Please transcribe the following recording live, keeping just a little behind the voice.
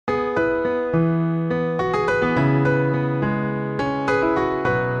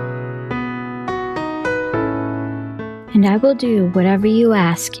And I will do whatever you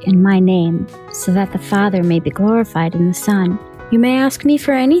ask in my name, so that the Father may be glorified in the Son. You may ask me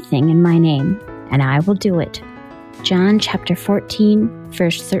for anything in my name, and I will do it. John chapter 14,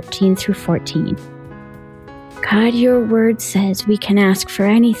 verse 13 through 14. God, your word says we can ask for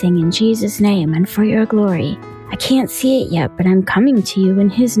anything in Jesus' name and for your glory. I can't see it yet, but I'm coming to you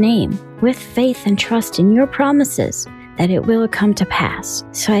in his name, with faith and trust in your promises that it will come to pass.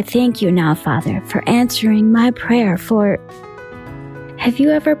 So I thank you now, Father, for answering my prayer for... Have you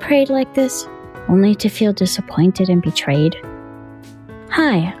ever prayed like this, only to feel disappointed and betrayed?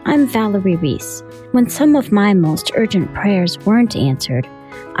 Hi, I'm Valerie Reese. When some of my most urgent prayers weren't answered,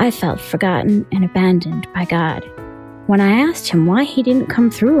 I felt forgotten and abandoned by God. When I asked him why he didn't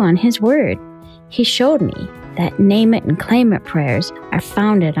come through on his word, he showed me that name it and claim it prayers are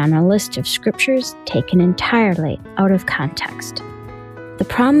founded on a list of scriptures taken entirely out of context. The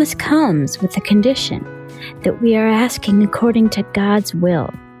promise comes with the condition that we are asking according to God's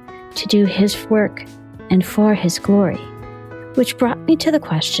will, to do his work and for his glory, which brought me to the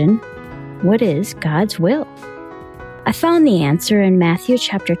question, what is God's will? I found the answer in Matthew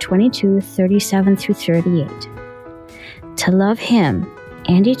chapter 22, 37 through 38. To love him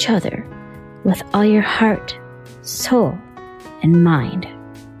and each other with all your heart, soul, and mind.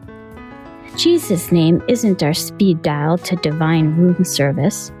 Jesus' name isn't our speed dial to divine room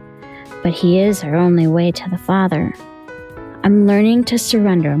service, but he is our only way to the Father. I'm learning to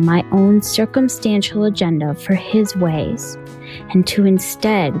surrender my own circumstantial agenda for his ways, and to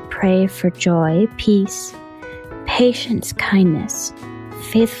instead pray for joy, peace, patience, kindness,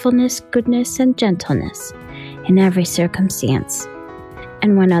 faithfulness, goodness, and gentleness in every circumstance.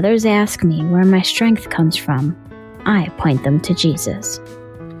 And when others ask me where my strength comes from, I point them to Jesus.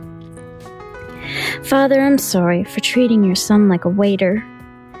 Father, I'm sorry for treating your son like a waiter.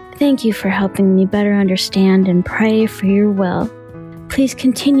 Thank you for helping me better understand and pray for your will. Please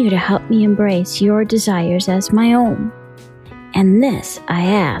continue to help me embrace your desires as my own. And this I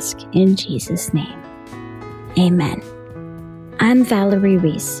ask in Jesus' name. Amen. I'm Valerie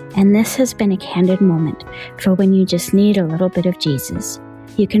Reese, and this has been a candid moment for when you just need a little bit of Jesus.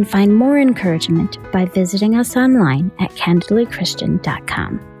 You can find more encouragement by visiting us online at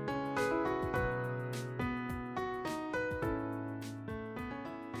candidlychristian.com.